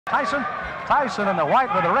Tyson in the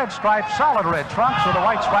white with the red stripe, solid red trunks with a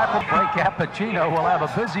white stripe. Ray Cappuccino will have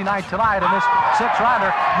a busy night tonight, and this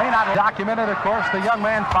six-rounder may not have documented, of course, the young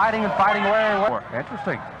man fighting where.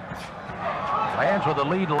 Interesting. Lands with the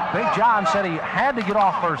lead. Big John said he had to get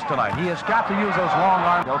off first tonight. He has got to use those long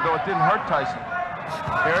arms. Although it didn't hurt Tyson.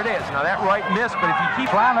 There it is. Now that right missed, but if you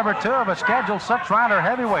keep... Round number 2 of a scheduled six-rounder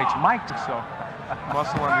heavyweights. Mike. So,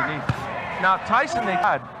 muscle underneath. Now Tyson, they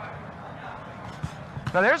had.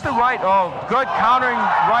 Now there's the right. Oh, good countering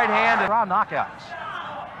right hand. Round knockouts.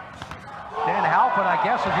 Dan Halpin, I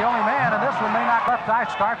guess, is the only man, and this one may not. Left eye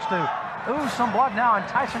starts to ooze some blood now, and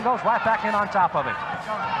Tyson goes right back in on top of it.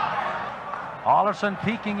 Alderson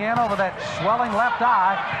peeking in over that swelling left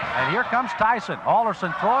eye, and here comes Tyson.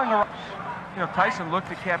 Alderson throwing a... You know, Tyson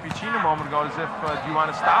looked at Cappuccino a moment ago as if, do you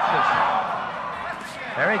want to stop this?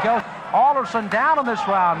 There he goes. Alderson down in this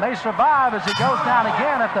round. They survive as he goes down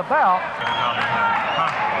again at the bell.